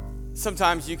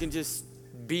Sometimes you can just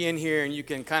be in here and you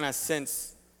can kind of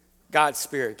sense God's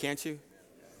Spirit, can't you?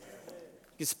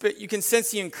 You can sense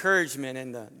the encouragement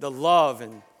and the love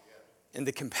and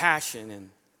the compassion.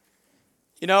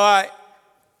 And,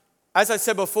 as I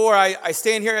said before, I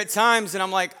stand here at times and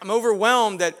I'm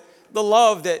overwhelmed at the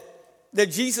love that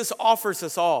Jesus offers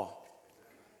us all.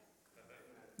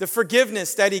 The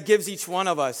forgiveness that he gives each one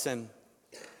of us. And,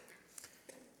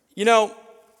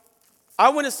 I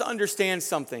want us to understand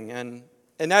something, and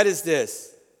that is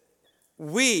this.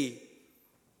 We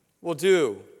will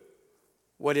do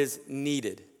what is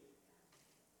needed.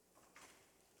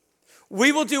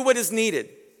 We will do what is needed.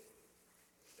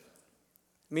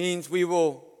 Means we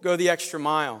will go the extra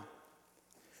mile.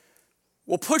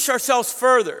 We'll push ourselves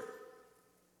further.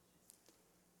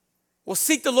 We'll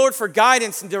seek the Lord for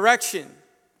guidance and direction.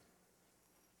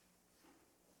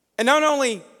 And not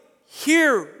only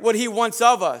hear what he wants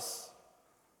of us,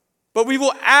 but we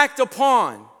will act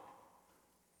upon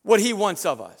what he wants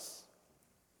of us.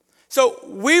 So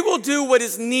we will do what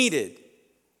is needed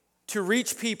to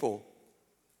reach people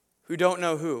who don't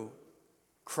know who?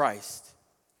 Christ.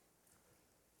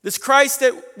 This Christ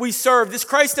that we serve, this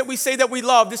Christ that we say that we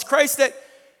love, this Christ that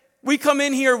we come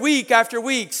in here week after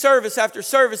week, service after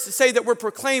service to say that we're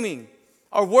proclaiming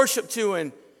our worship to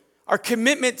and our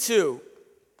commitment to.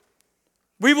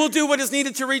 We will do what is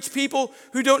needed to reach people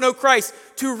who don't know Christ.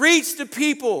 To reach the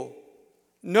people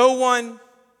no one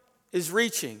is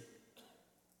reaching.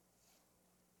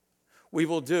 We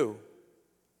will do.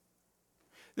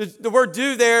 The word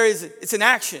do there it's an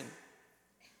action.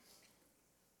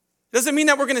 It doesn't mean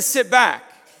that we're going to sit back.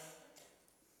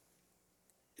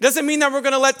 It doesn't mean that we're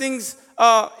going to let things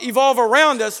evolve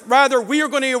around us. Rather, we are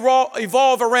going to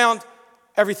evolve around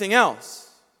everything else.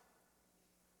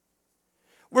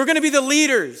 We're going to be the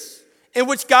leaders in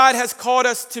which God has called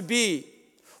us to be.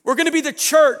 We're going to be the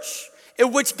church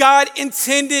in which God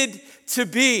intended to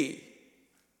be.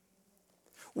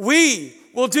 We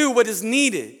will do what is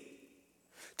needed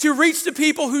to reach the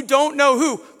people who don't know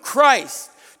who? Christ.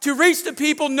 To reach the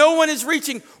people no one is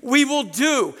reaching, we will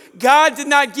do. God did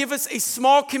not give us a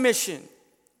small commission,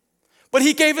 but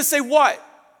he gave us a what?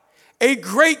 A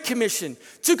great commission.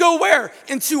 To go where?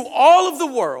 Into all of the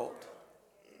world.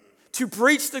 To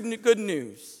preach the good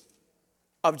news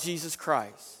of Jesus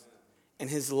Christ and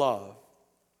his love.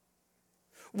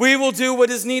 We will do what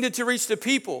is needed to reach the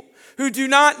people who do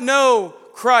not know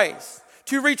Christ.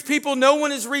 To reach people no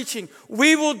one is reaching.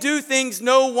 We will do things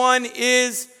no one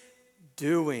is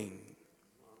doing.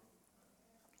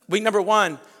 Week number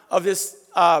 1 of this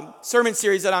sermon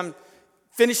series that I'm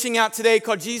finishing out today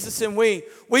called Jesus and We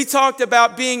talked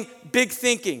about being big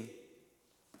thinking.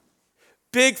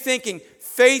 Big thinking.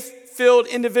 Faith-filled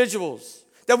individuals.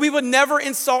 That we would never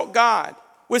insult God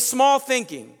with small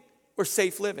thinking or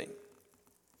safe living.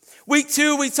 Week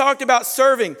 2, we talked about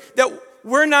serving. That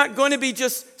we're not going to be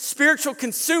just spiritual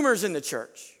consumers in the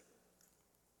church.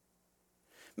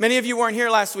 Many of you weren't here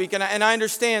last week, and I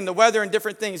understand the weather and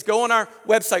different things. Go on our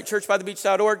website,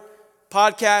 churchbythebeach.org,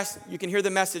 podcast. You can hear the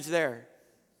message there.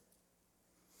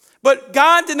 But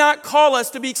God did not call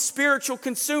us to be spiritual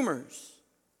consumers,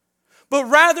 but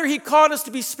rather he called us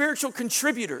to be spiritual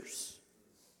contributors.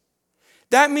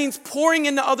 That means pouring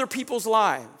into other people's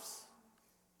lives.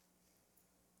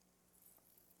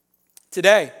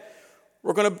 Today,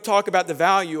 we're going to talk about the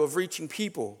value of reaching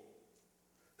people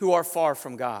who are far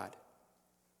from God.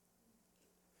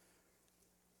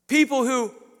 People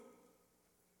who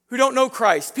don't know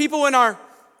Christ. People in our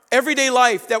everyday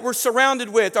life that we're surrounded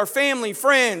with, our family,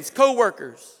 friends,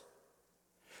 co-workers.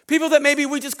 People that maybe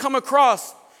we just come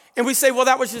across and we say, well,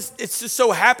 it's just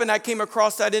so happened I came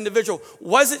across that individual.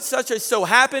 Was it such a so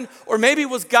happened? Or maybe it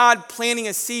was God planting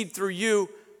a seed through you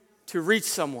to reach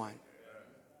someone.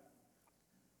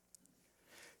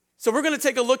 So we're going to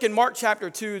take a look in Mark chapter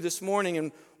 2 this morning,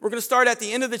 and we're going to start at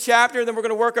the end of the chapter, then we're going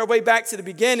to work our way back to the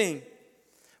beginning.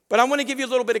 But I want to give you a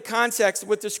little bit of context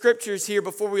with the scriptures here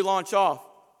before we launch off.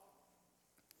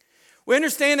 We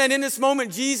understand that in this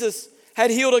moment, Jesus had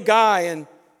healed a guy, and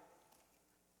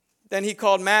then he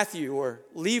called Matthew or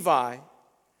Levi,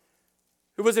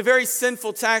 who was a very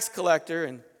sinful tax collector.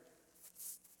 And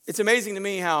it's amazing to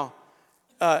me how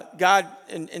God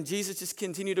and Jesus just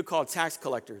continue to call tax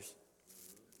collectors.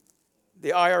 The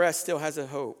IRS still has a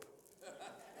hope.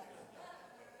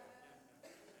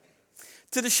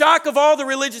 To the shock of all the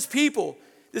religious people,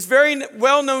 this very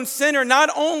well-known sinner not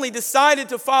only decided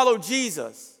to follow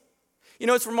Jesus. You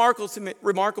know, it's remarkable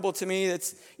to me.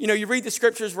 It's, you read the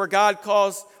scriptures where God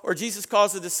calls, or Jesus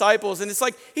calls the disciples, and it's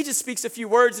like he just speaks a few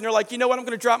words, and they're like, you know what, I'm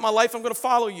going to drop my life, I'm going to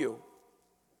follow you.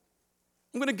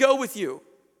 I'm going to go with you.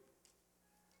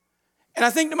 And I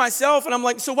think to myself, and I'm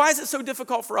like, so why is it so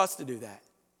difficult for us to do that?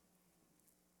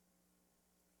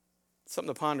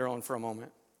 Something to ponder on for a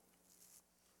moment.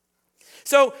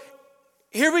 So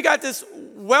here we got this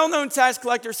well-known tax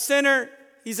collector, sinner.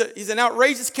 He's an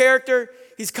outrageous character.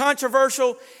 He's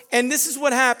controversial. And this is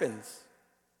what happens.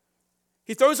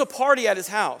 He throws a party at his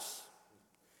house.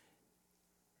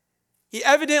 He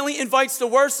evidently invites the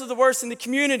worst of the worst in the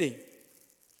community.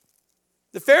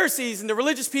 The Pharisees and the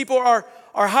religious people are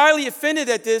highly offended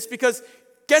at this because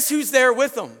guess who's there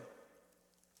with them?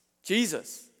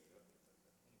 Jesus.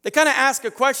 They kind of ask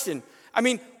a question. I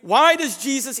mean, why does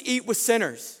Jesus eat with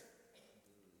sinners?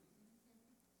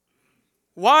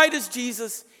 Why does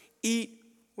Jesus eat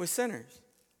with sinners?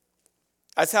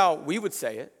 That's how we would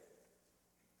say it.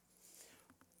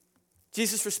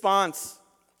 Jesus' response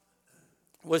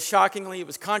was shockingly, it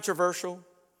was controversial.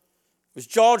 It was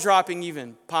jaw-dropping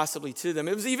even, possibly, to them.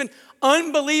 It was even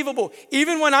unbelievable.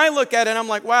 Even when I look at it, I'm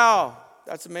like, wow,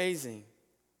 that's amazing.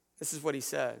 This is what he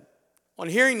said. On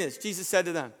hearing this, Jesus said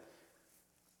to them,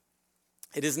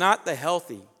 "It is not the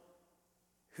healthy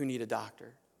who need a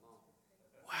doctor."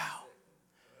 Wow.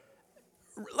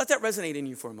 Let that resonate in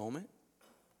you for a moment.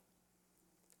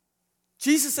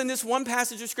 Jesus, in this one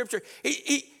passage of Scripture,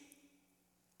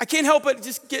 I can't help but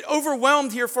just get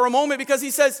overwhelmed here for a moment because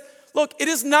he says, look, it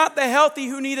is not the healthy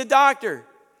who need a doctor,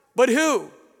 but who?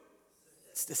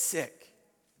 It's the sick.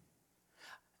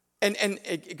 And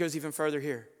it goes even further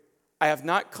here. I have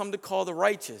not come to call the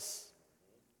righteous,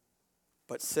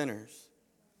 but sinners.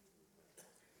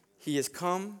 He has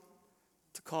come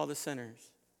to call the sinners.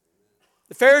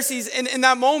 The Pharisees, in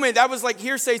that moment, that was like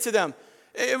hearsay to them.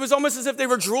 It was almost as if they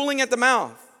were drooling at the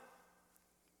mouth.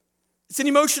 It's an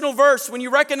emotional verse when you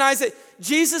recognize that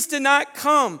Jesus did not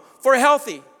come for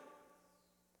healthy,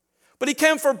 but he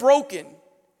came for broken.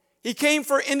 He came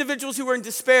for individuals who were in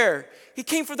despair. He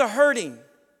came for the hurting.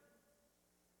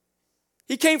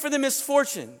 He came for the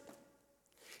misfortune.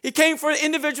 He came for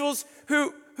individuals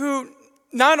who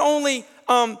not only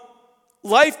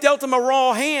life dealt them a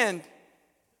raw hand,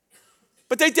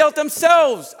 but they dealt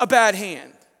themselves a bad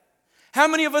hand. How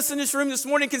many of us in this room this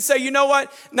morning can say, you know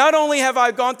what? Not only have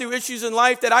I gone through issues in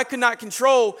life that I could not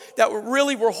control, that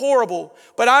really were horrible,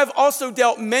 but I've also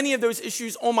dealt many of those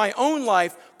issues on my own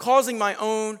life, causing my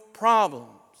own problems.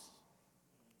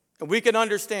 And we can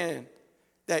understand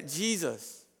that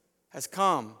Jesus has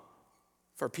come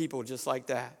for people just like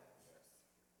that.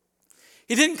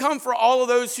 He didn't come for all of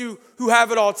those who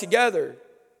have it all together,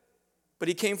 but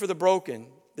he came for the broken,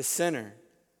 the sinner.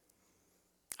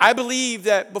 I believe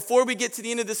that before we get to the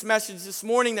end of this message this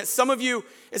morning, that some of you,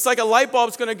 it's like a light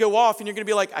bulb's going to go off and you're going to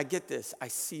be like, I get this. I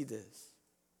see this.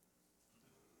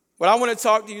 What I want to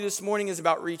talk to you this morning is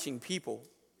about reaching people.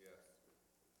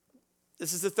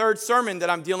 This is the third sermon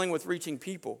that I'm dealing with reaching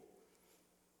people.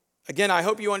 Again, I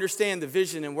hope you understand the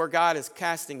vision and where God is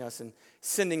casting us and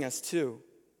sending us to.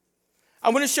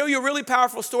 I want to show you a really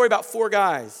powerful story about 4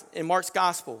 guys in Mark's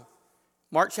gospel.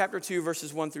 Mark chapter 2,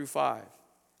 verses 1 through 5.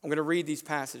 I'm going to read these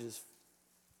passages.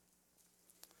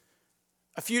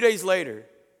 A few days later,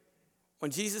 when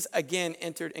Jesus again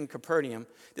entered in Capernaum,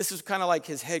 this was kind of like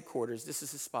his headquarters. This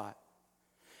is his spot.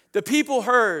 The people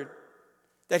heard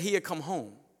that he had come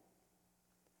home.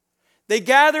 They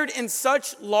gathered in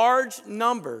such large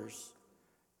numbers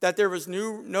that there was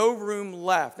no room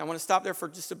left. I want to stop there for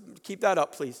just to keep that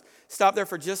up, please. Stop there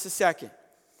for just a second.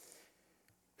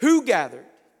 Who gathered?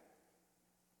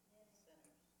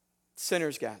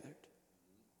 Sinners gathered.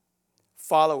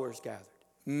 Followers gathered.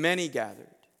 Many gathered.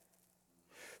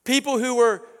 People who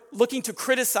were looking to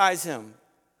criticize him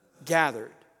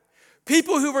gathered.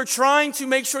 People who were trying to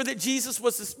make sure that Jesus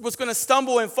was going to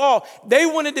stumble and fall. They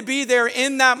wanted to be there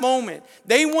in that moment.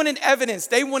 They wanted evidence.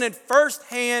 They wanted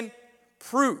firsthand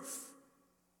proof.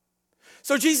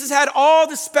 So Jesus had all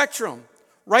the spectrum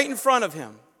right in front of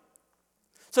him.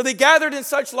 So they gathered in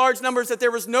such large numbers that there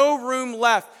was no room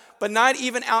left, but not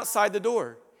even outside the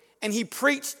door. And he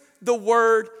preached the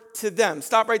word to them.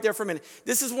 Stop right there for a minute.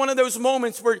 This is one of those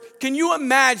moments where, can you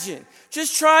imagine?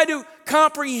 Just try to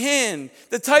comprehend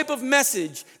the type of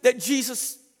message that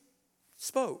Jesus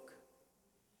spoke.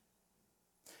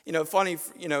 Funny,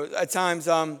 at times,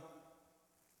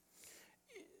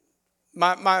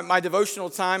 my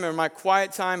devotional time or my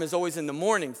quiet time is always in the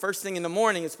morning. First thing in the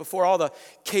morning, it's before all the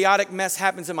chaotic mess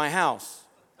happens in my house.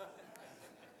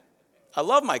 I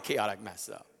love my chaotic mess,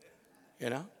 though,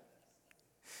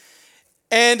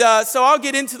 And so I'll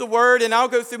get into the Word, and I'll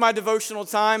go through my devotional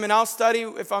time, and I'll study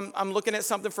if I'm looking at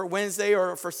something for Wednesday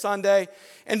or for Sunday.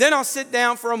 And then I'll sit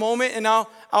down for a moment, and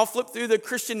I'll flip through the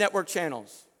Christian network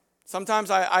channels. Sometimes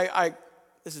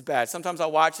this is bad. Sometimes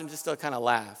I'll watch them just to kind of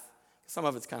laugh. Some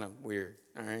of it's kind of weird,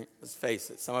 all right? Let's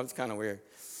face it, some of it's kind of weird.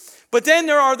 But then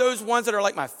there are those ones that are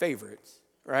like my favorites,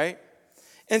 right?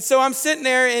 And so I'm sitting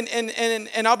there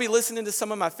and I'll be listening to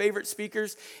some of my favorite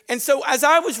speakers. And so as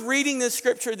I was reading this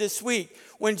scripture this week,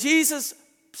 when Jesus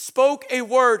spoke a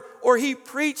word or he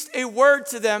preached a word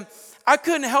to them, I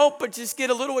couldn't help but just get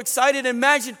a little excited and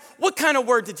imagine, what kind of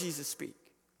word did Jesus speak?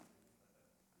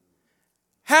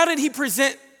 How did he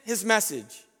present his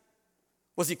message?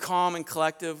 Was he calm and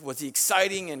collective? Was he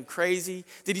exciting and crazy?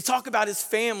 Did he talk about his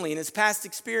family and his past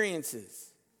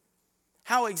experiences?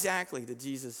 How exactly did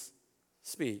Jesus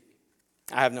speak?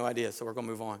 I have no idea, so we're going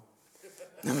to move on.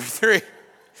 Number 3,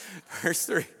 verse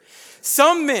 3.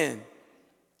 Some men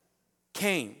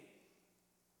came.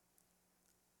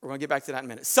 We're going to get back to that in a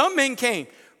minute. Some men came,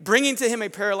 bringing to him a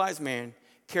paralyzed man,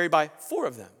 carried by 4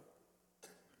 of them.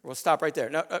 We'll stop right there.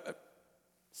 No,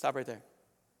 stop right there.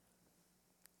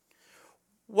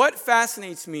 What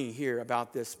fascinates me here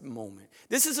about this moment?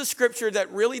 This is a scripture that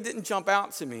really didn't jump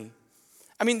out to me.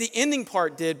 I mean, the ending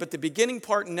part did, but the beginning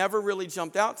part never really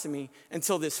jumped out to me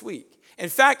until this week. In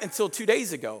fact, until 2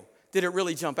 days ago, did it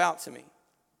really jump out to me.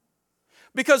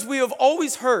 Because we have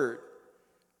always heard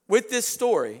with this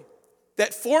story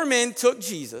that 4 men took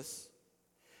Jesus.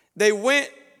 They went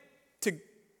no,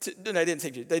 they didn't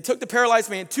take Jesus. They took the paralyzed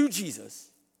man to Jesus.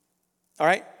 All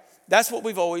right? That's what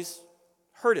we've always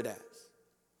heard it as.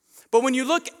 But when you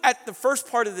look at the first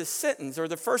part of this sentence or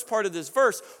the first part of this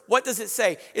verse, what does it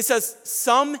say? It says,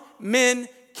 some men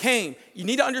came. You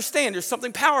need to understand there's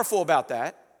something powerful about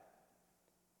that.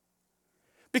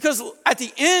 Because at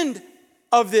the end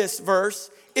of this verse,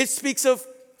 it speaks of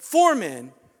 4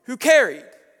 men who carried.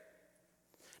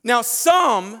 Now,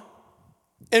 some,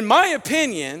 in my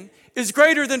opinion, is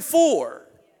greater than 4.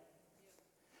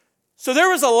 So there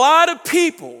was a lot of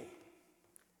people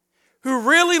who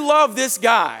really loved this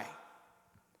guy,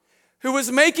 who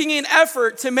was making an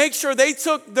effort to make sure they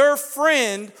took their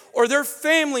friend or their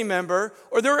family member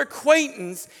or their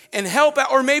acquaintance and help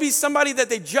out, or maybe somebody that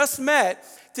they just met,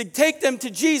 to take them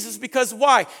to Jesus because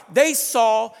why? They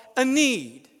saw a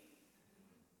need.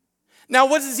 Now,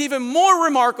 what is even more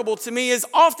remarkable to me is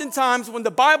oftentimes when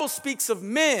the Bible speaks of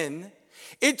men,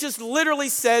 it just literally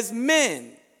says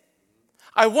men.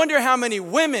 I wonder how many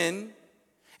women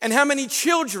and how many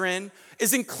children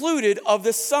is included of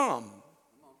the sum.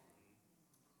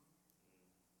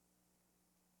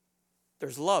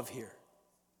 There's love here.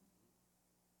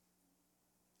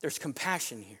 There's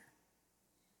compassion here.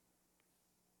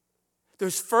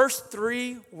 Those first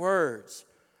 3 words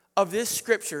of this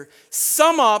scripture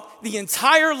sum up the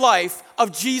entire life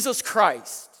of Jesus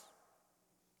Christ.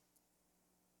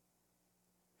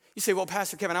 You say, well,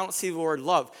 Pastor Kevin, I don't see the word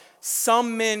love.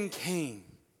 Some men came.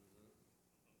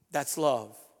 That's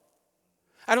love.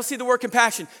 I don't see the word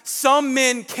compassion. Some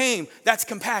men came. That's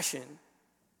compassion.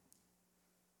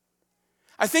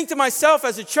 I think to myself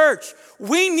as a church,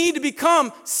 we need to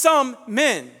become some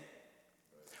men.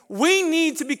 We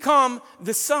need to become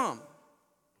the sum.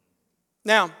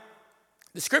 Now,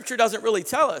 the scripture doesn't really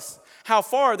tell us how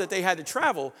far that they had to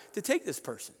travel to take this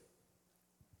person.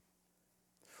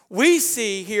 We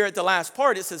see here at the last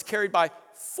part, it says carried by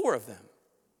 4 of them.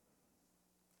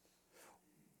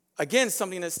 Again,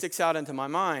 something that sticks out into my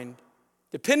mind,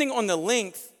 depending on the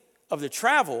length of the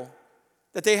travel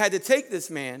that they had to take this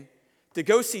man to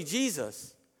go see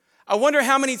Jesus, I wonder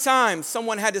how many times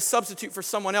someone had to substitute for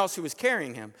someone else who was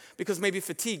carrying him because maybe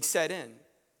fatigue set in.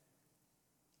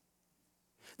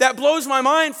 That blows my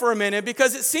mind for a minute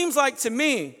because it seems like to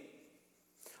me,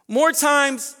 more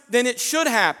times than it should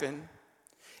happen,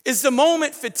 is the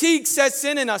moment fatigue sets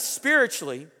in us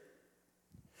spiritually.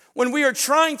 When we are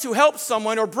trying to help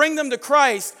someone or bring them to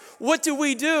Christ, what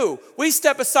do? We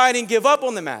step aside and give up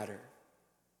on the matter.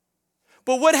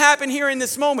 But what happened here in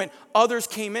this moment? Others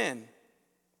came in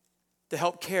to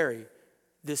help carry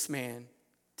this man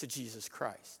to Jesus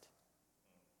Christ.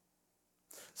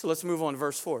 So let's move on to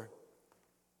verse 4.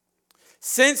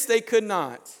 Since they could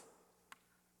not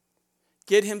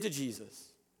get him to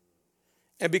Jesus,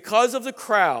 and because of the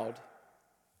crowd,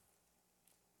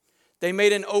 they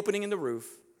made an opening in the roof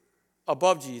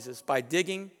above Jesus by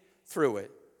digging through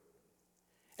it,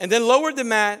 and then lowered the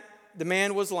mat the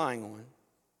man was lying on.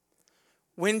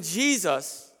 When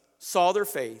Jesus saw their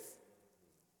faith,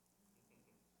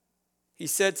 he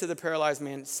said to the paralyzed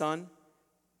man, "Son,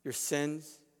 your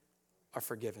sins are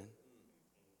forgiven."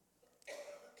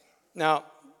 Now,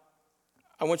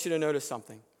 I want you to notice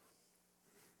something.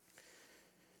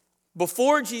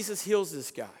 Before Jesus heals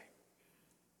this guy,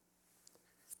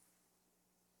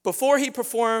 before he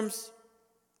performs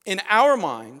in our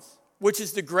minds, which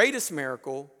is the greatest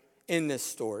miracle in this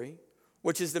story,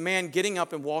 which is the man getting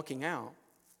up and walking out,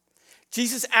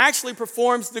 Jesus actually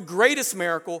performs the greatest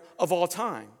miracle of all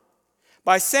time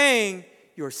by saying,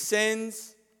 your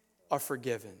sins are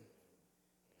forgiven.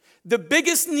 The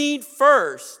biggest need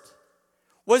first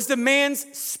was the man's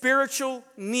spiritual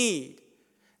need,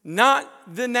 not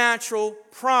the natural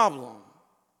problem.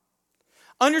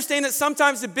 Understand that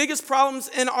sometimes the biggest problems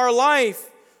in our life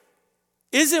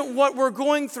isn't what we're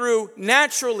going through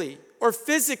naturally or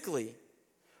physically,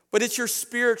 but it's your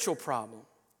spiritual problem.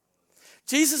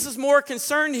 Jesus is more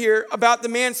concerned here about the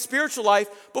man's spiritual life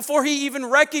before he even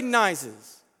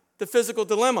recognizes the physical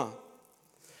dilemma.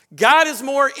 God is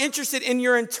more interested in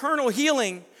your internal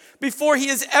healing before he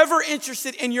is ever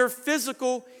interested in your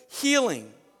physical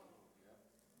healing.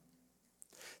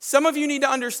 Some of you need to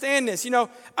understand this.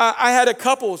 I had a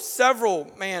couple,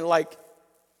 several, like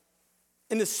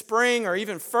in the spring or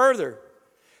even further,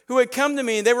 who had come to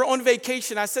me and they were on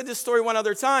vacation. I said this story one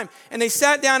other time, and they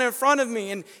sat down in front of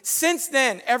me. And since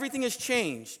then, everything has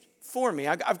changed for me.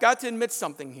 I've got to admit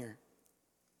something here.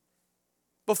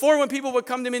 Before, when people would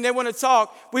come to me and they want to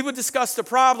talk, we would discuss the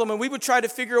problem and we would try to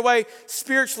figure a way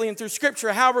spiritually and through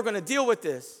Scripture how we're going to deal with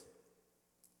this.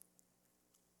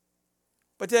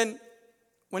 But then,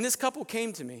 when this couple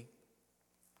came to me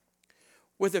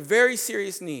with a very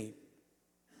serious need,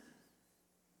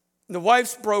 the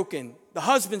wife's broken, the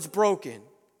husband's broken.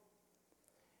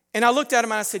 And I looked at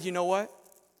him and I said, you know what?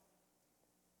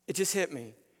 It just hit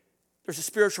me. There's a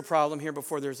spiritual problem here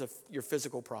before there's your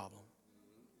physical problem.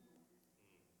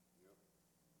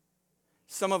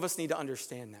 Some of us need to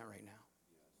understand that right now.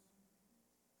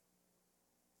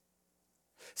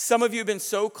 Some of you have been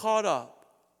so caught up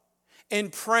in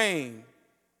praying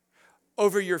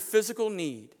over your physical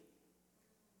need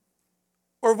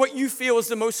or what you feel is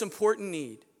the most important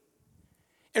need.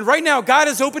 And right now, God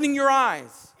is opening your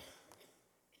eyes.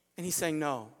 And he's saying,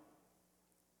 no,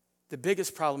 the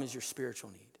biggest problem is your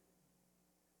spiritual need.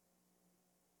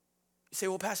 You say,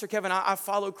 well, Pastor Kevin, I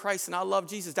follow Christ and I love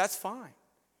Jesus. That's fine.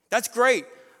 That's great.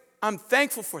 I'm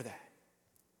thankful for that.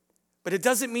 But it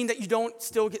doesn't mean that you don't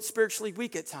still get spiritually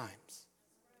weak at times.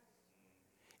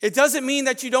 It doesn't mean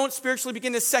that you don't spiritually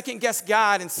begin to second guess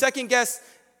God and second guess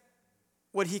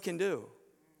what he can do.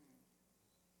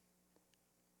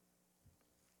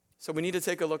 So we need to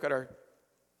take a look at our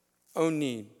own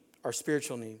need, our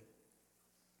spiritual need.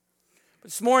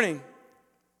 But this morning,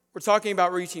 we're talking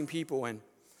about reaching people. And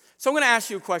so I'm going to ask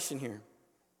you a question here.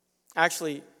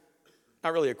 Actually,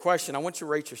 not really a question. I want you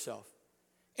to rate yourself.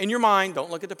 In your mind,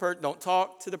 don't look at don't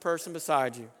talk to the person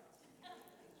beside you.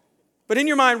 But in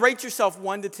your mind, rate yourself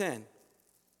 1 to 10.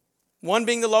 1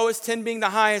 being the lowest, 10 being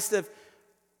the highest,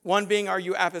 1 being are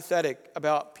you apathetic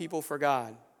about people for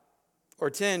God? Or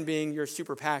 10 being you're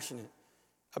super passionate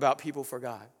about people for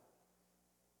God.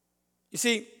 You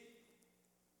see,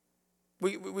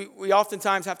 we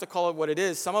oftentimes have to call it what it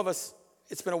is. Some of us,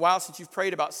 it's been a while since you've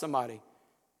prayed about somebody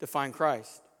to find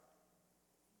Christ.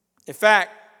 In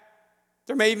fact,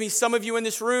 there may be some of you in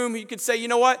this room who could say, you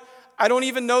know what? I don't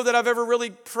even know that I've ever really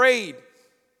prayed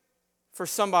for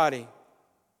somebody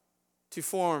to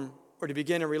form or to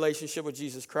begin a relationship with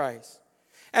Jesus Christ.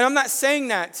 And I'm not saying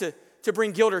that to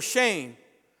bring guilt or shame.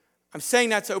 I'm saying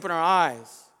that to open our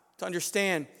eyes, to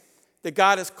understand that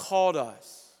God has called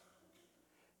us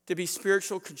to be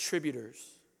spiritual contributors.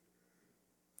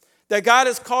 That God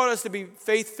has called us to be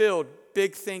faith-filled,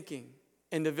 big-thinking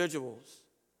individuals.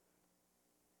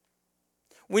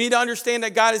 We need to understand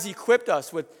that God has equipped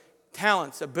us with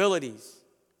talents, abilities,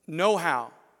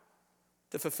 know-how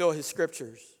to fulfill his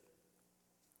scriptures.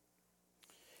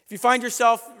 If you find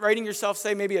yourself rating yourself,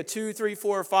 say maybe a 2, 3,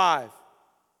 4, or 5.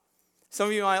 Some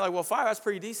of you might be like, well, 5, that's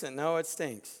pretty decent. No, it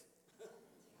stinks.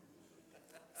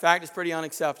 In fact, it's pretty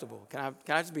unacceptable. Can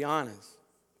I just be honest?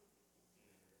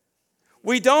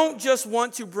 We don't just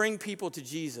want to bring people to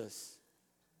Jesus.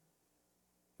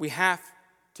 We have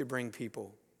to bring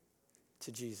people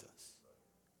to Jesus.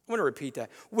 I'm going to repeat that.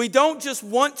 We don't just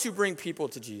want to bring people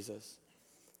to Jesus,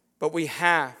 but we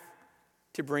have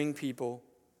to bring people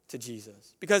to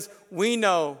Jesus because we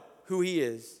know who he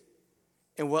is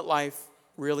and what life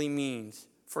really means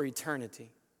for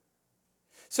eternity.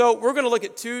 So we're going to look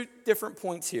at 2 different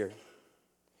points here.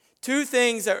 2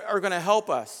 things that are going to help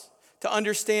us to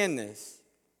understand this.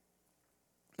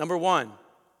 Number 1,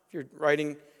 if you're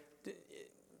writing,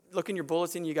 look in your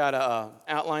bulletin, you got an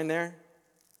outline there.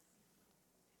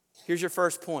 Here's your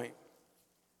first point.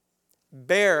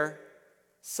 Bear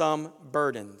some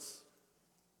burdens.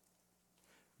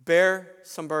 Bear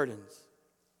some burdens.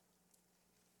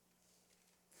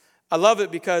 I love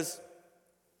it because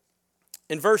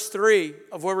in verse 3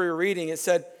 of where we were reading, it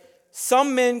said,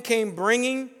 some men came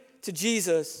bringing to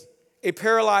Jesus a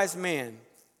paralyzed man,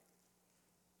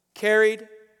 carried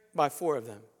by 4 of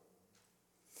them.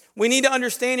 We need to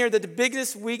understand here that the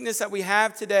biggest weakness that we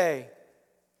have today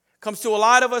comes to a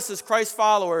lot of us as Christ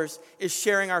followers is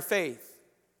sharing our faith.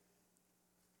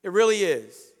 It really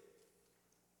is.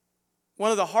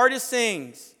 One of the hardest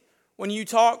things when you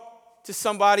talk to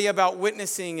somebody about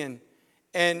witnessing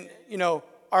and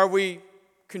are we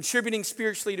contributing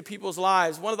spiritually to people's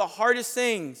lives, one of the hardest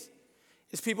things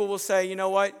is people will say, you know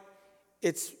what?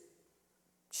 It's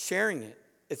sharing it.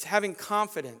 It's having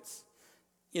confidence,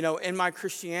 in my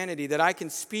Christianity, that I can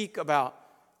speak about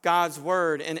God's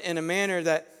word in a manner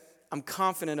that I'm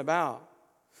confident about.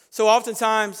 So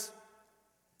oftentimes,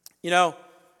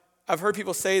 I've heard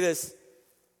people say this,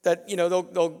 that,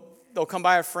 they'll come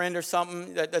by a friend or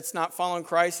something that's not following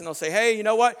Christ, and they'll say, hey, you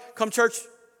know what? Come church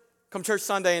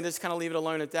Sunday, and just kind of leave it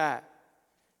alone at that.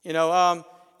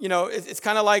 It's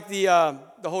kind of like the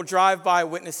whole drive-by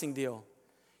witnessing deal.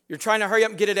 You're trying to hurry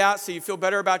up and get it out so you feel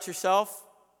better about yourself,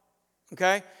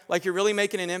 okay? Like you're really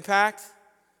making an impact,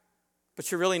 but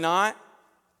you're really not.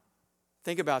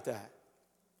 Think about that.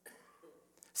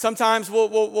 Sometimes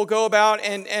we'll go about,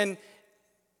 and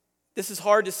this is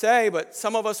hard to say, but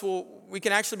some of us we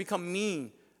can actually become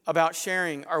mean about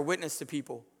sharing our witness to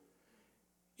people.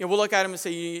 We'll look at them and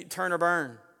say, you turn or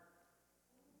burn.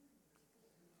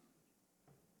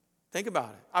 Think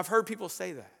about it. I've heard people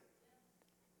say that.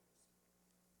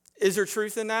 Is there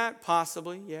truth in that?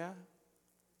 Possibly, yeah.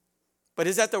 But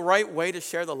is that the right way to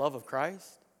share the love of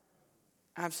Christ?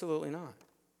 Absolutely not.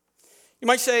 You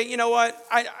might say, you know what?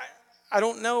 I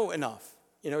don't know enough,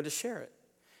 to share it.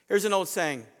 Here's an old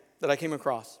saying that I came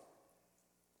across.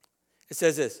 It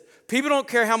says this: people don't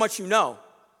care how much you know.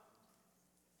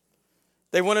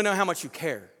 They want to know how much you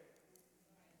care.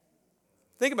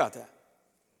 Think about that.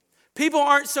 People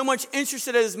aren't so much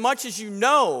interested in as much as you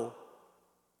know,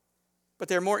 but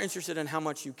they're more interested in how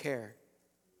much you care.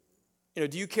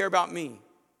 Do you care about me?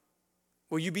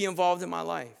 Will you be involved in my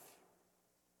life?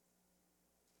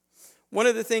 One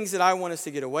of the things that I want us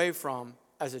to get away from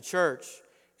as a church,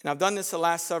 and I've done this the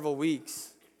last several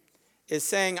weeks, is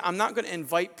saying I'm not going to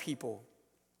invite people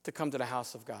to come to the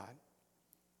house of God.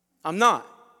 I'm not.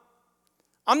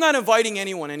 I'm not inviting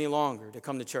anyone any longer to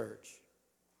come to church.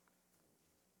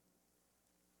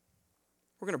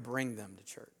 We're going to bring them to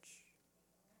church.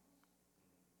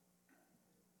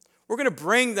 We're going to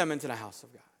bring them into the house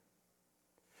of God.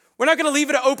 We're not going to leave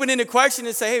it an open-ended question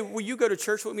and say, hey, will you go to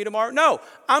church with me tomorrow? No,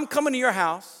 I'm coming to your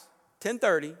house,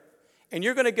 10:30, and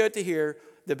you're going to get to hear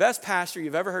the best pastor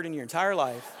you've ever heard in your entire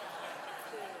life.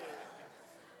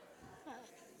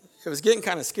 It was getting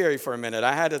kind of scary for a minute.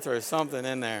 I had to throw something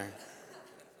in there.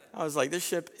 I was like, this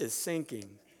ship is sinking.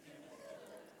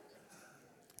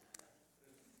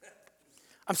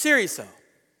 I'm serious, though.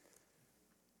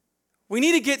 We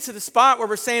need to get to the spot where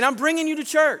we're saying, I'm bringing you to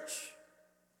church.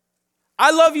 I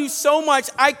love you so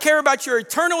much, I care about your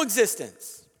eternal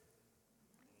existence.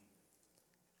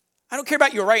 I don't care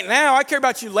about you right now, I care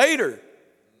about you later.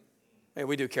 Hey,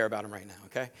 we do care about him right now,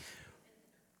 okay?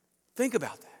 Think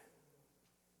about that.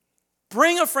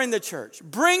 Bring a friend to church.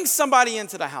 Bring somebody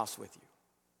into the house with you.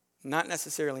 Not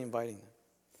necessarily inviting them.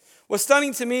 What's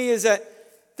stunning to me is that,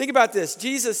 think about this.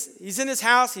 Jesus, he's in his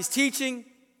house, he's teaching.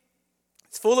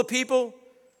 It's full of people.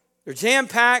 They're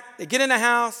jam-packed. They get in the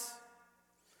house.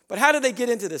 But how did they get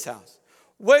into this house?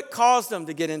 What caused them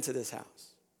to get into this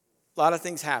house? A lot of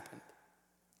things happened.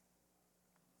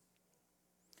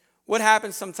 What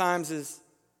happens sometimes is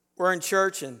we're in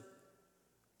church and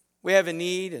we have a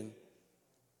need,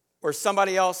 or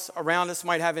somebody else around us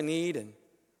might have a need, and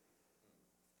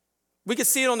we can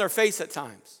see it on their face at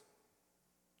times.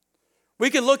 We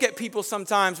can look at people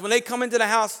sometimes when they come into the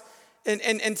house and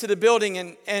into the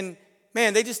building, and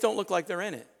man, they just don't look like they're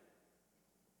in it.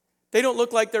 They don't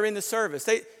look like they're in the service.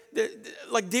 They're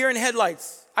like deer in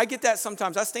headlights. I get that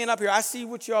sometimes. I stand up here, I see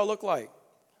what y'all look like.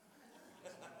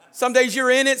 Some days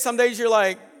you're in it, some days you're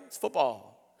like, it's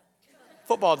football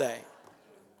day.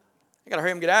 I got to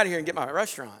hurry up and get out of here and get my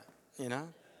restaurant,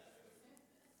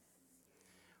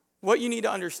 What you need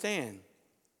to understand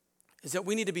is that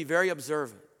we need to be very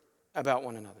observant about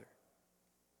one another.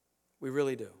 We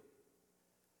really do.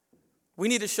 We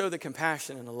need to show the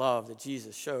compassion and the love that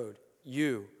Jesus showed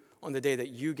you on the day that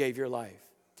you gave your life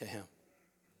to him.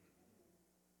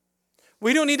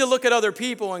 We don't need to look at other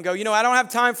people and go, I don't have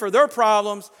time for their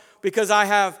problems because I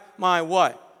have my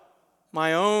what?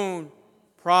 My own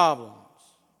problems.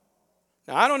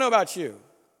 Now, I don't know about you,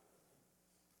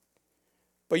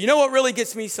 but you know what really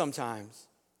gets me sometimes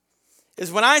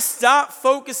is when I stop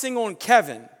focusing on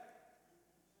Kevin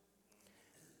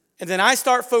and then I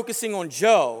start focusing on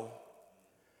Joe,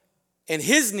 and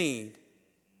his need,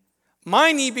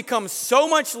 my need becomes so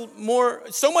much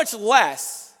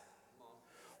less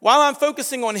while I'm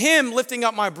focusing on him lifting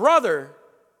up my brother.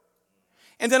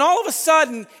 And then all of a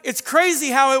sudden, it's crazy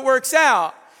how it works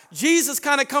out. Jesus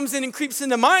kind of comes in and creeps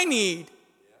into my need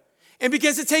and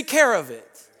begins to take care of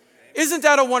it. Isn't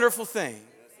that a wonderful thing?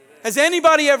 Has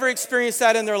anybody ever experienced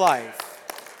that in their life?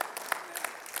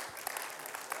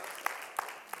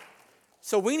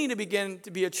 So we need to begin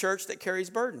to be a church that carries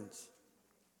burdens.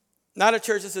 Not a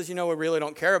church that says, we really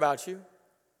don't care about you.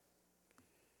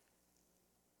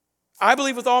 I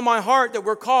believe with all my heart that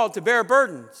we're called to bear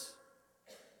burdens.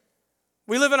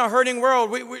 We live in a hurting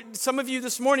world. Some of you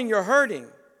this morning, you're hurting.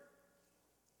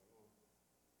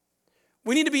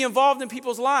 We need to be involved in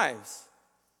people's lives.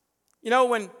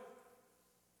 When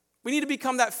we need to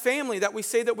become that family that we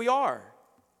say that we are.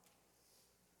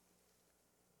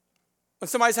 When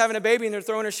somebody's having a baby and they're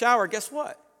throwing a shower, guess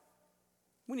what?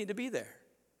 We need to be there.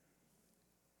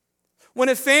 When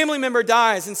a family member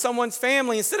dies in someone's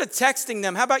family, instead of texting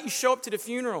them, how about you show up to the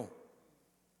funeral?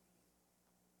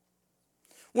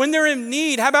 When they're in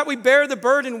need, how about we bear the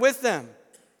burden with them?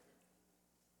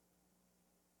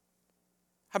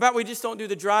 How about we just don't do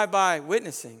the drive-by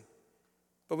witnessing,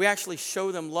 but we actually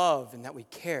show them love and that we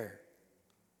care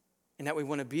and that we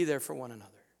want to be there for one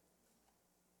another.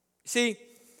 See,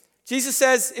 Jesus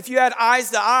says if you had eyes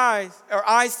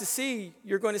to see,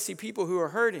 you're going to see people who are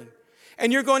hurting.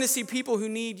 And you're going to see people who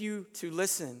need you to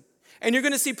listen. And you're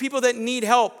going to see people that need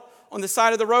help on the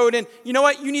side of the road. And you know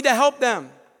what? You need to help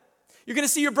them. You're going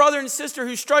to see your brother and sister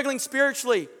who's struggling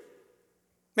spiritually.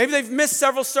 Maybe they've missed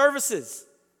several services.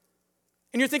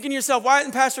 And you're thinking to yourself, why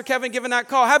isn't Pastor Kevin giving that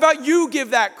call? How about you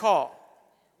give that call?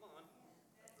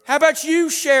 How about you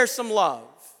share some love?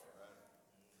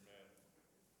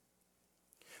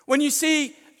 When you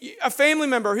see a family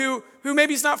member who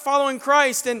maybe is not following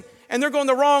Christ and they're going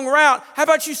the wrong route, how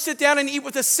about you sit down and eat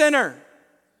with a sinner?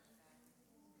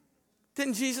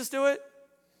 Didn't Jesus do it?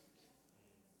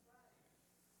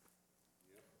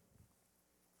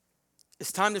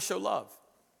 It's time to show love.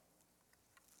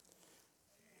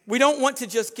 We don't want to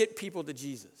just get people to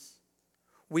Jesus.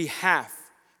 We have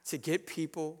to get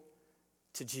people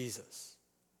to Jesus.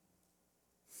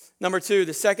 Number two,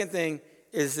 the second thing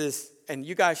is this, and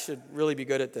you guys should really be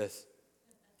good at this.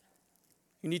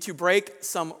 You need to break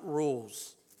some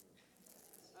rules.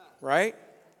 Right?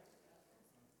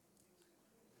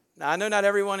 Now, I know not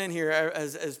everyone in here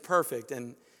is perfect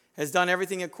and has done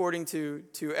everything according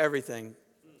to everything.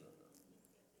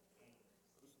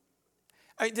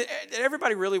 Did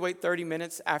everybody really wait 30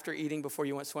 minutes after eating before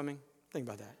you went swimming? Think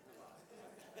about that.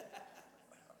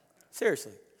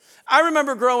 Seriously. I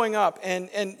remember growing up, and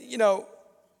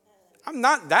I'm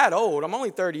not that old. I'm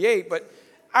only 38, but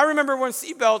I remember when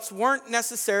seatbelts weren't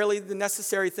necessarily the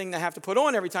necessary thing to have to put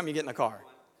on every time you get in a car.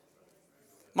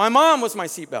 My mom was my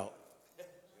seatbelt.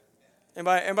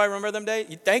 Anybody remember them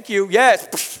days? Thank you.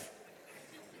 Yes.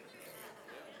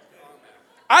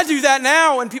 I do that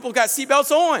now when people got seatbelts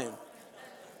on.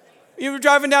 You were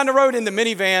driving down the road in the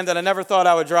minivan that I never thought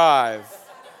I would drive.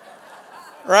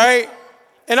 Right?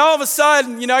 And all of a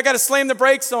sudden, I got to slam the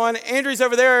brakes on. Andrew's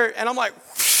over there, and I'm like,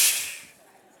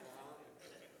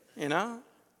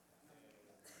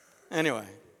 Anyway,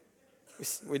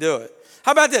 we do it.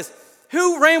 How about this?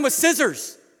 Who ran with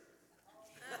scissors?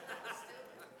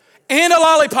 And a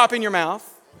lollipop in your mouth.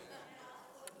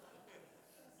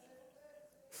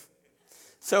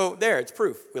 So there, it's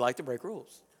proof. We like to break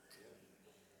rules.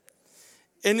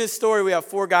 In this story, we have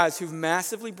 4 guys who've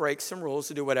massively break some rules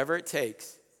to do whatever it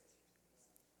takes.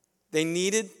 They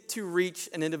needed to reach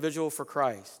an individual for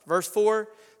Christ. Verse 4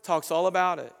 talks all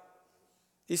about it.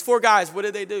 These 4 guys, what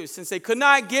did they do? Since they could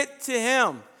not get to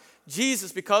him,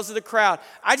 Jesus, because of the crowd,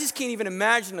 I just can't even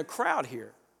imagine the crowd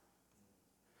here.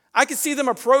 I could see them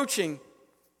approaching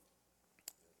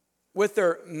with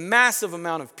their massive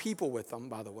amount of people with them,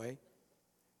 by the way,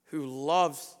 who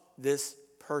loves this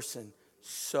person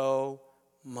so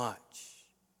much.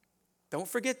 Don't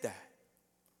forget that.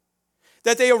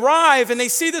 That they arrive and they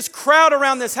see this crowd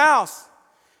around this house.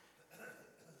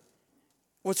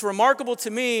 What's remarkable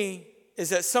to me is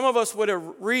that some of us would have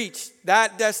reached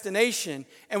that destination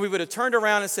and we would have turned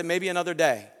around and said, maybe another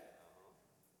day.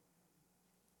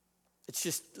 It's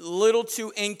just a little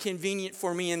too inconvenient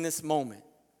for me in this moment.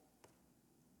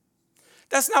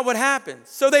 That's not what happens.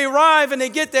 So they arrive and they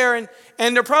get there and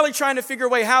they're probably trying to figure a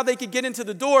way how they could get into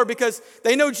the door because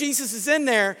they know Jesus is in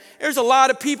there. There's a lot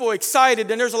of people excited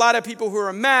and there's a lot of people who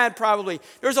are mad probably.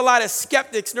 There's a lot of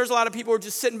skeptics and there's a lot of people who are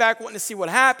just sitting back wanting to see what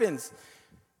happens.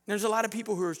 There's a lot of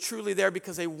people who are truly there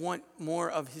because they want more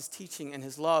of his teaching and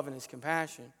his love and his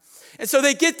compassion. And so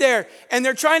they get there and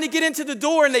they're trying to get into the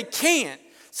door and they can't.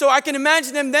 So I can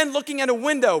imagine them then looking at a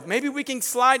window. Maybe we can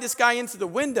slide this guy into the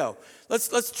window.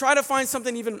 Let's try to find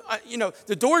something even,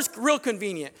 the door's real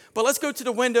convenient, but let's go to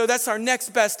the window. That's our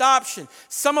next best option.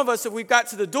 Some of us, if we got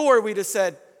to the door, we'd have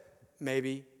said,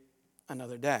 maybe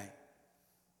another day.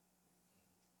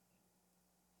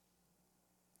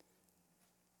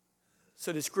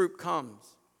 So this group comes.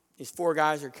 These 4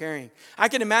 guys are carrying. I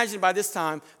can imagine by this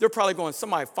time, they're probably going,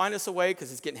 somebody find us a way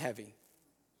because it's getting heavy.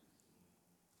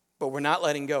 But we're not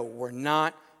letting go. We're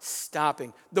not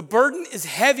stopping. The burden is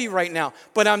heavy right now,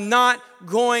 but I'm not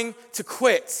going to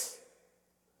quit.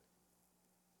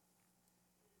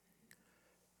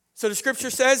 So the scripture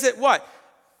says that what?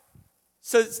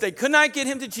 So they could not get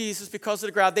him to Jesus because of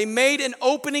the crowd. They made an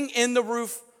opening in the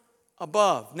roof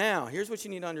above. Now, here's what you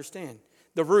need to understand.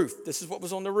 The roof. This is what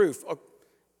was on the roof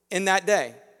in that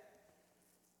day.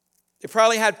 They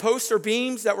probably had posts or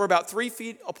beams that were about 3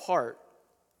 feet apart.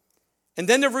 And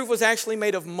then the roof was actually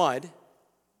made of mud.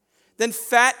 Then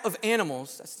fat of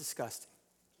animals. That's disgusting.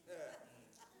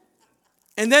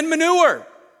 And then manure.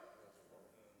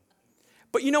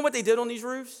 But you know what they did on these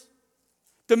roofs?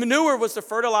 The manure was to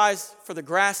fertilize for the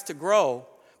grass to grow,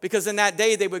 because in that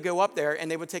day they would go up there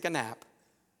and they would take a nap.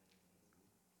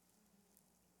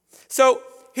 So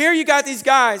here you got these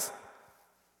guys,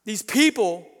 these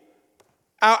people.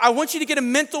 I want you to get a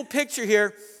mental picture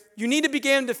here. You need to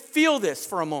begin to feel this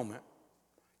for a moment.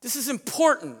 This is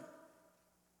important.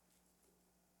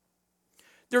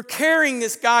 They're carrying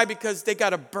this guy because they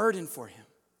got a burden for him.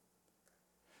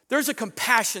 There's a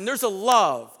compassion. There's a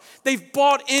love. They've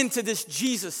bought into this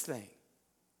Jesus thing,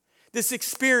 this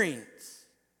experience.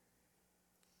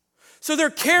 So they're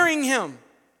carrying him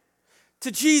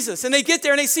to Jesus. And they get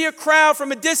there and they see a crowd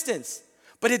from a distance.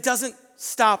 But it doesn't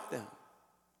stop them.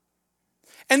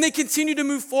 And they continue to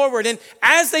move forward. And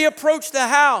as they approach the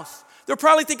house, they're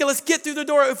probably thinking, let's get through the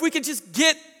door. If we could just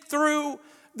get through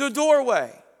the doorway.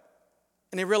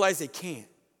 And they realize they can't.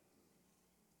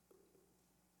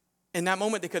 In that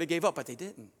moment, they could have gave up, but they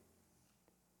didn't.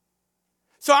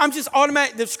 So I'm just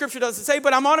the scripture doesn't say,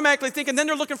 but I'm automatically thinking, then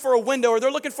they're looking for a window or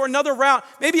they're looking for another route,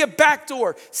 maybe a back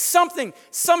door, something,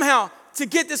 somehow to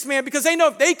get this man, because they know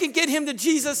if they can get him to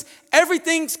Jesus,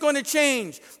 everything's going to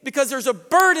change, because there's a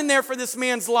burden there for this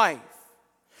man's life.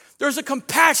 There's a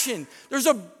compassion. There's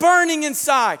a burning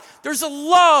inside. There's a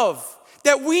love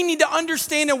that we need to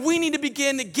understand and we need to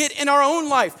begin to get in our own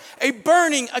life. A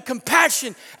burning, a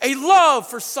compassion, a love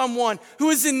for someone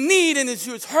who is in need and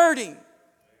who is hurting.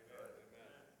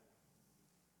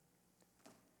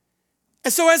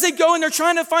 And so as they go and they're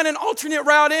trying to find an alternate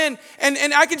route in,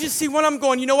 and I can just see one of them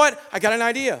going, you know what? I got an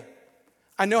idea.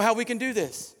 I know how we can do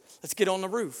this. Let's get on the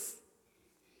roof.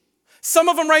 Some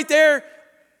of them right there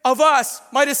of us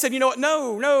might have said, you know what?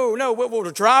 No.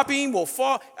 We'll drop him. We'll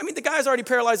fall. I mean, the guy's already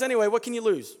paralyzed anyway. What can you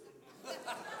lose?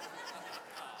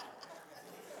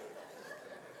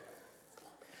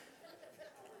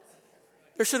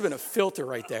 There should have been a filter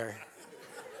right there.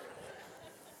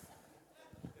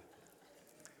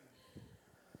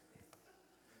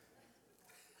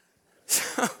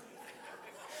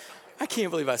 I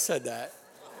can't believe I said that.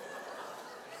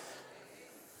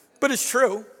 But it's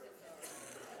true.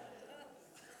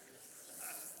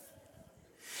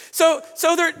 So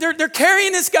they're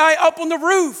carrying this guy up on the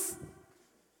roof.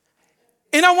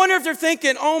 And I wonder if they're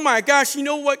thinking, oh my gosh, you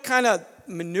know what kind of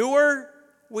manure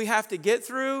we have to get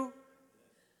through?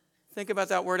 Think about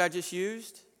that word I just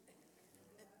used.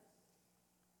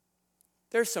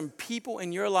 There's some people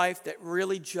in your life that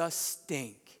really just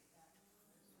stink.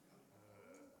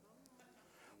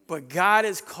 But God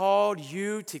has called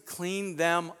you to clean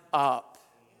them up.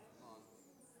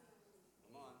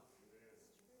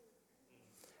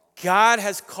 God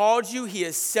has called you. He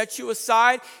has set you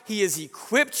aside. He has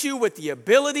equipped you with the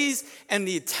abilities and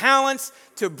the talents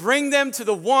to bring them to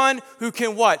the one who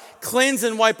can what? Cleanse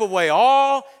and wipe away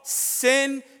all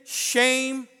sin,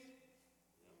 shame.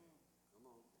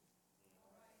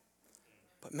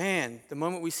 But man, the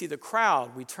moment we see the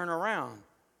crowd, we turn around.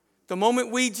 The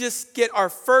moment we just get our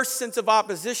first sense of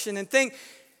opposition and think,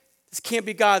 this can't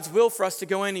be God's will for us to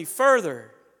go any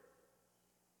further.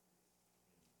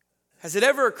 Has it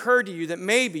ever occurred to you that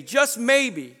maybe, just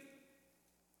maybe,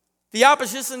 the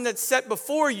opposition that's set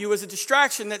before you is a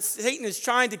distraction that Satan is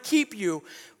trying to keep you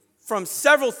from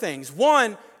several things?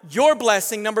 One, your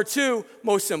blessing. Number two,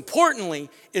 most importantly,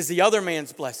 is the other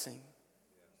man's blessing.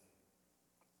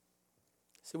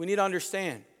 So we need to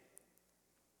understand.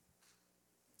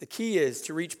 The key is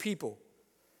to reach people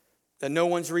that no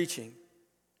one's reaching.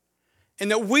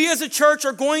 And that we as a church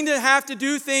are going to have to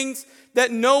do things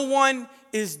that no one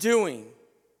is doing.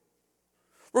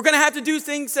 We're going to have to do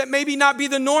things that maybe not be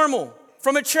the normal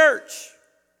from a church.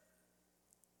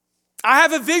 I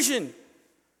have a vision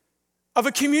of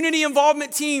a community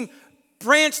involvement team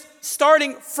branched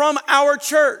starting from our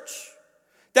church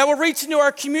that will reach into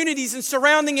our communities and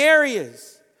surrounding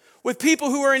areas with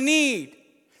people who are in need,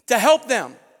 to help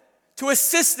them, to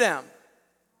assist them.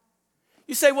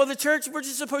 You say, well, the church, we're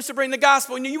just supposed to bring the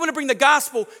gospel. You want to bring the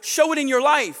gospel, show it in your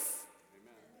life.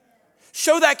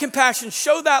 Show that compassion,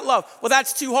 show that love. Well,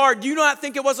 that's too hard. Do you not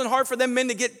think it wasn't hard for them men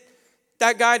to get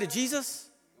that guy to Jesus?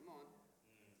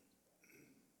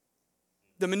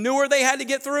 The manure they had to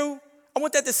get through, I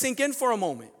want that to sink in for a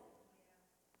moment.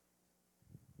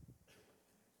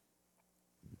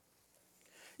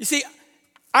 You see,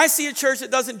 I see a church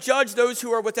that doesn't judge those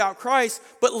who are without Christ,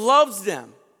 but loves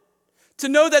them. To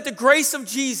know that the grace of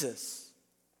Jesus.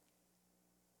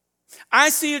 I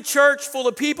see a church full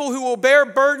of people who will bear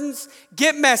burdens,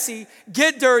 get messy,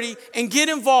 get dirty, and get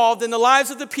involved in the lives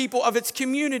of the people of its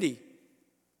community.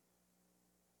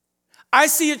 I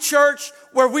see a church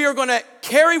where we are going to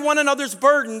carry one another's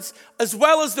burdens as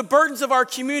well as the burdens of our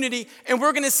community, and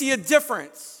we're going to see a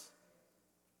difference.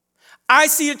 I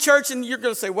see a church, and you're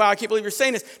going to say, wow, I can't believe you're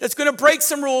saying this, that's going to break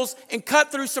some rules and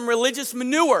cut through some religious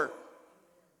manure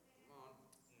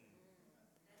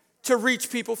to reach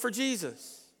people for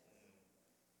Jesus.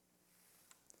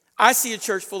 I see a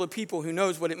church full of people who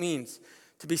knows what it means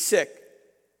to be sick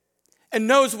and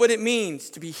knows what it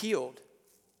means to be healed.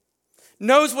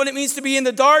 Knows what it means to be in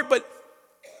the dark, but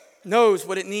knows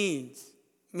what it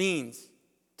means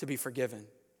to be forgiven.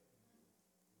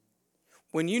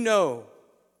 When you know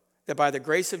that by the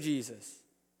grace of Jesus,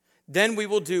 then we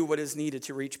will do what is needed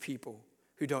to reach people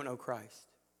who don't know Christ.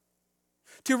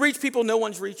 To reach people no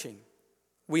one's reaching,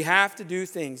 we have to do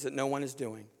things that no one is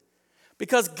doing.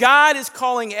 Because God is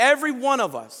calling every one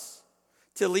of us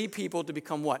to lead people to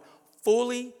become what?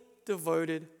 Fully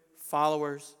devoted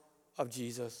followers of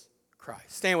Jesus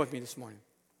Christ. Stand with me this morning.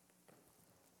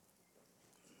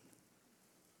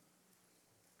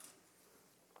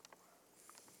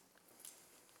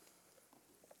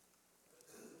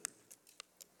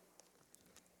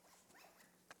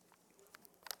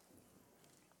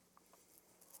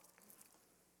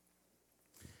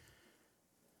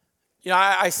 You know,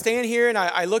 I stand here and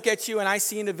I look at you and I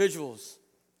see individuals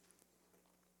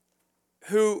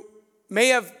who may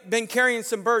have been carrying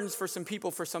some burdens for some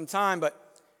people for some time, but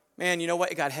man, you know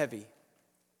what? It got heavy.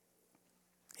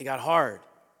 It got hard.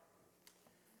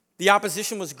 The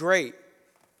opposition was great.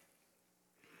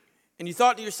 And you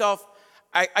thought to yourself,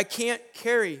 I can't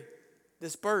carry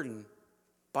this burden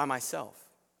by myself.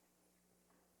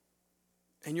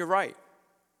 And you're right.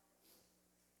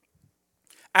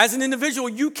 As an individual,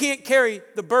 you can't carry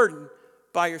the burden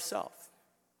by yourself.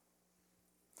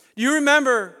 Do you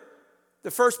remember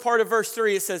the first part of verse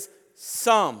 3? It says,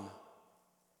 some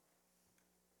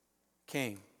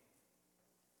came.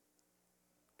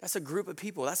 That's a group of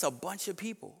people. That's a bunch of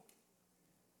people.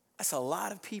 That's a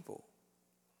lot of people.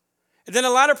 And then the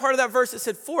latter part of that verse, it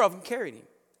said 4 of them carried him.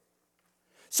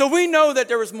 So we know that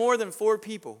there was more than 4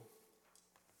 people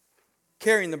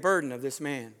carrying the burden of this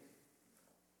man,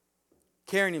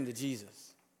 carrying him to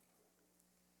Jesus.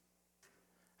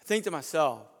 I think to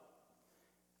myself,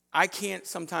 I can't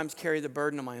sometimes carry the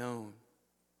burden on my own.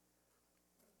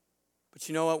 But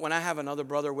you know what? When I have another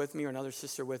brother with me or another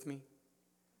sister with me,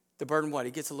 the burden, what?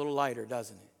 It gets a little lighter,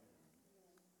 doesn't it?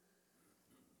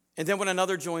 And then when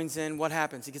another joins in, what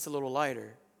happens? It gets a little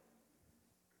lighter.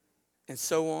 And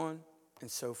so on and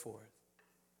so forth.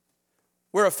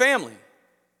 We're a family.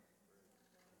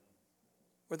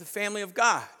 We're the family of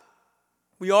God.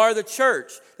 We are the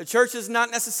church. The church is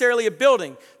not necessarily a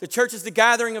building. The church is the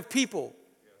gathering of people.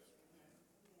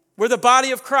 We're the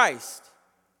body of Christ.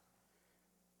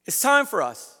 It's time for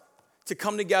us to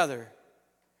come together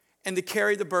and to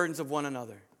carry the burdens of one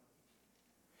another.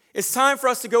 It's time for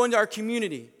us to go into our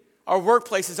community, our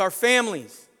workplaces, our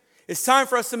families. It's time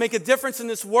for us to make a difference in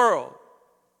this world.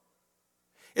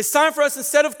 It's time for us,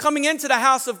 instead of coming into the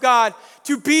house of God,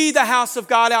 to be the house of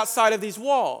God outside of these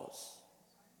walls.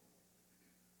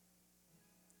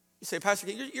 You say,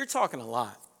 Pastor, you're talking a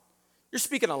lot. You're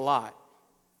speaking a lot.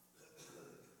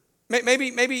 Maybe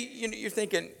you're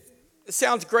thinking, it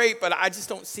sounds great, but I just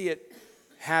don't see it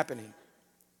happening.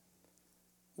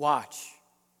 Watch.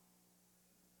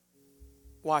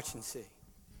 Watch and see.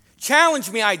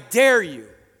 Challenge me, I dare you.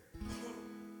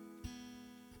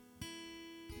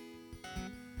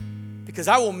 Because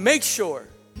I will make sure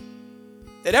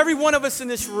that every one of us in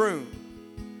this room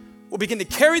will begin to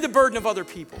carry the burden of other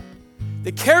people,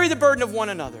 that carry the burden of one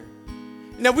another.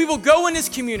 And that we will go in this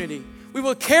community, we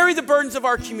will carry the burdens of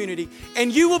our community,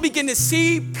 and you will begin to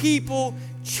see people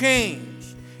change.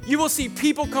 You will see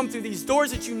people come through these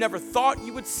doors that you never thought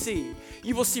you would see.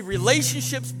 You will see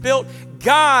relationships built.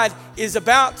 God is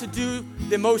about to do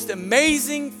the most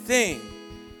amazing thing.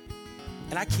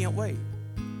 And I can't wait.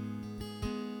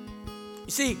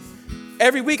 You see,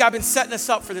 every week I've been setting us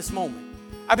up for this moment.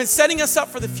 I've been setting us up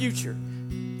for the future.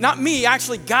 Not me,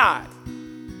 actually God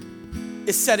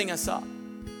is setting us up.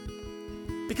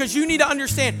 Because you need to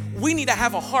understand, we need to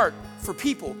have a heart for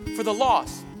people, for the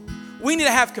lost. We need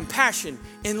to have compassion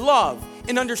and love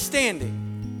and understanding.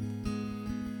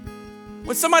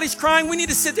 When somebody's crying, we need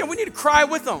to sit there and we need to cry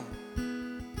with them.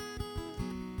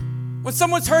 When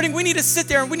someone's hurting, we need to sit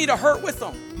there and we need to hurt with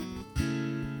them.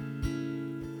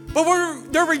 But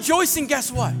when they're rejoicing,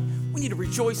 guess what? We need to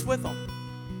rejoice with them.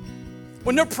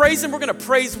 When they're praising, we're going to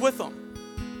praise with them.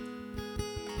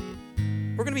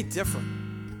 We're going to be different.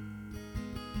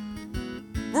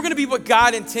 We're going to be what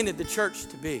God intended the church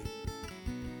to be.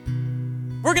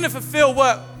 We're going to fulfill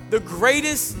what? The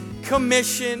greatest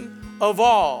commission of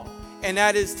all. And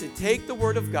that is to take the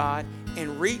word of God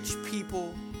and reach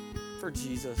people for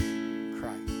Jesus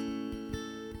Christ.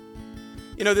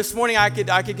 You know, this morning I could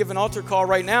give an altar call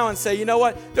right now and say, you know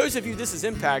what? Those of you, this is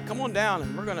Impact. Come on down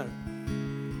and we're going to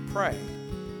pray.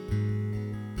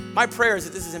 My prayer is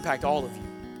that this is Impact all of you.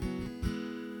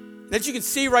 That you can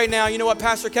see right now, you know what,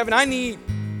 Pastor Kevin, I need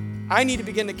to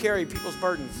begin to carry people's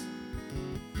burdens.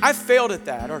 I failed at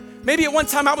that. Or maybe at one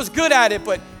time I was good at it,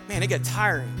 but man, it got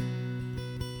tiring.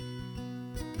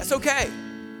 That's okay.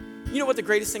 You know what the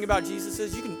greatest thing about Jesus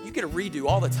is? You get a redo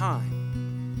all the time.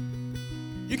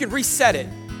 You can reset it.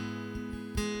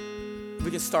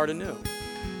 We can start anew.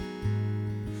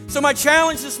 So my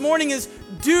challenge this morning is,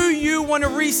 do you want to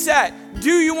reset?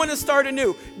 Do you want to start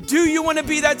anew? Do you want to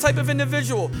be that type of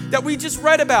individual that we just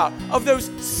read about, of those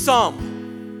some?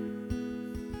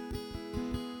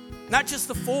 Not just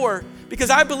the 4,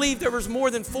 because I believe there was more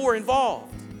than 4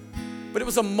 involved. But it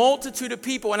was a multitude of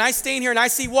people. And I stand here and I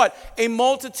see what? A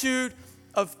multitude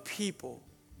of people.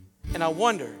 And I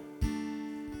wonder,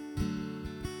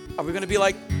 are we going to be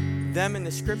like them in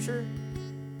the scripture?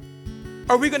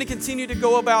 Are we going to continue to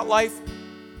go about life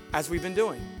as we've been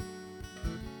doing?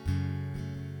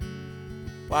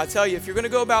 Well, I tell you, if you're going to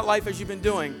go about life as you've been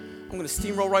doing, I'm going to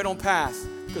steamroll right on past,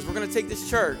 because we're going to take this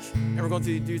church and we're going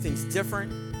to do things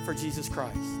different for Jesus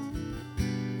Christ.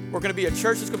 We're going to be a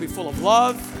church that's going to be full of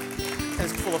love and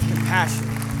it's full of compassion.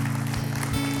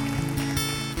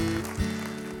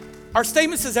 Our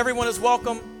statement says everyone is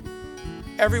welcome.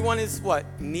 Everyone is what?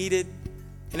 Needed.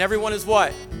 And everyone is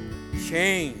what?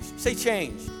 Changed. Say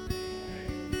changed.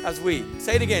 As we.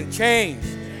 Say it again. Changed.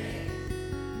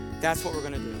 That's what we're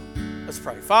going to do. Let's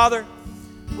pray. Father,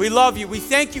 we love you. We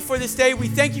thank you for this day. We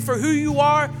thank you for who you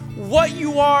are, what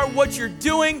you're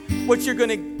doing, what you're going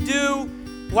to do.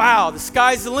 Wow, the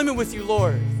sky's the limit with you,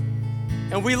 Lord.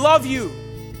 And we love you.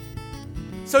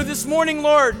 So this morning,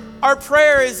 Lord, our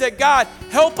prayer is that God,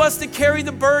 help us to carry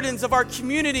the burdens of our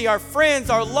community, our friends,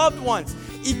 our loved ones.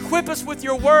 Equip us with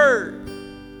your word.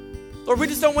 Lord, we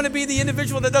just don't want to be the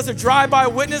individual that does a drive-by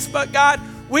witness, but God,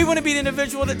 we want to be the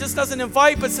individual that just doesn't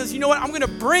invite, but says, you know what, I'm going to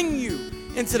bring you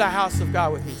into the house of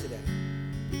God with me today.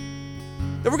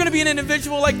 That we're going to be an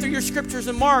individual like through your scriptures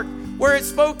in Mark, where it's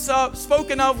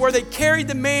spoken of, where they carried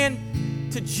the man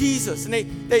to Jesus and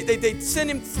they sent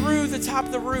him through the top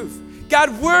of the roof.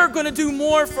 God, we're going to do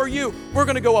more for you. We're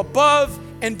going to go above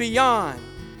and beyond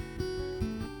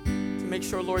to make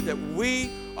sure, Lord, that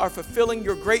we are fulfilling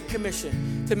your great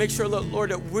commission, to make sure,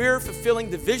 Lord, that we're fulfilling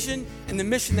the vision and the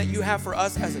mission that you have for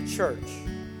us as a church.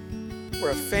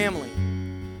 We're a family.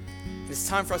 And it's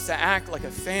time for us to act like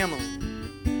a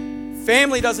family.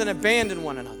 Family doesn't abandon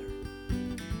one another.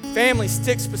 Family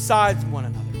sticks beside one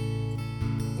another.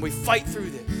 And we fight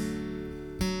through this.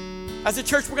 As a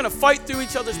church, we're going to fight through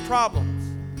each other's problems.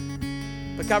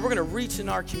 But God, we're going to reach in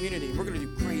our community. We're going to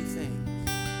do great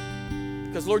things.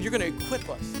 Because, Lord, you're going to equip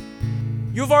us.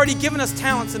 You've already given us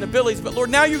talents and abilities, but Lord,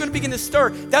 now you're going to begin to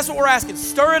stir. That's what we're asking.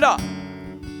 Stir it up.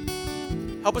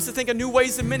 Help us to think of new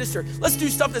ways to minister. Let's do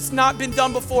stuff that's not been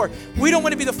done before. We don't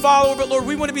want to be the follower, but Lord,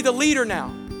 we want to be the leader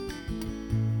now.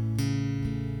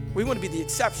 We want to be the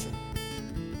exception.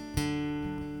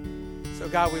 So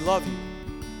God, we love you.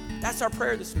 That's our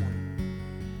prayer this morning.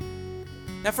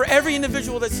 Now for every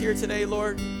individual that's here today,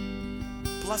 Lord,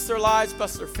 bless their lives,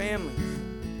 bless their families.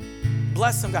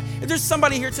 Bless them, God. If there's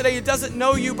somebody here today who doesn't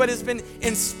know you but has been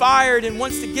inspired and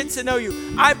wants to get to know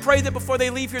you, I pray that before they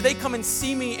leave here, they come and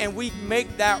see me and we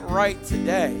make that right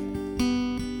today.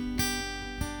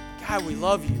 God, we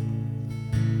love you.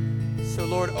 So,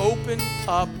 Lord, open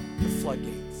up the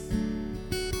floodgates.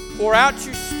 Pour out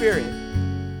your Spirit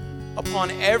upon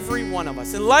every one of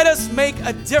us. And let us make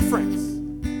a difference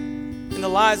in the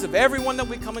lives of everyone that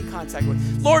we come in contact with.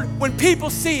 Lord, when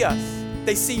people see us,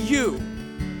 they see you.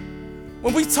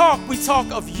 When we talk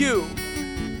of you.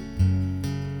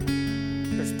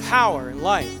 There's power and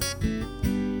life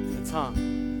in the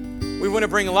tongue. We want to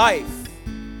bring life,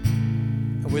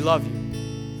 and we love you,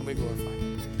 and we glorify you.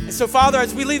 And so, Father,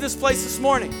 as we leave this place this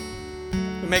morning,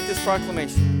 we make this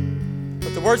proclamation.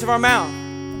 Let the words of our mouth,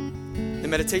 the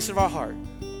meditation of our heart,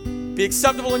 be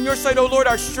acceptable in your sight, O Lord,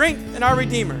 our strength and our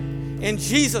Redeemer. In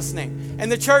Jesus' name. And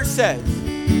the church says,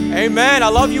 amen. I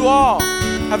love you all.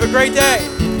 Have a great day.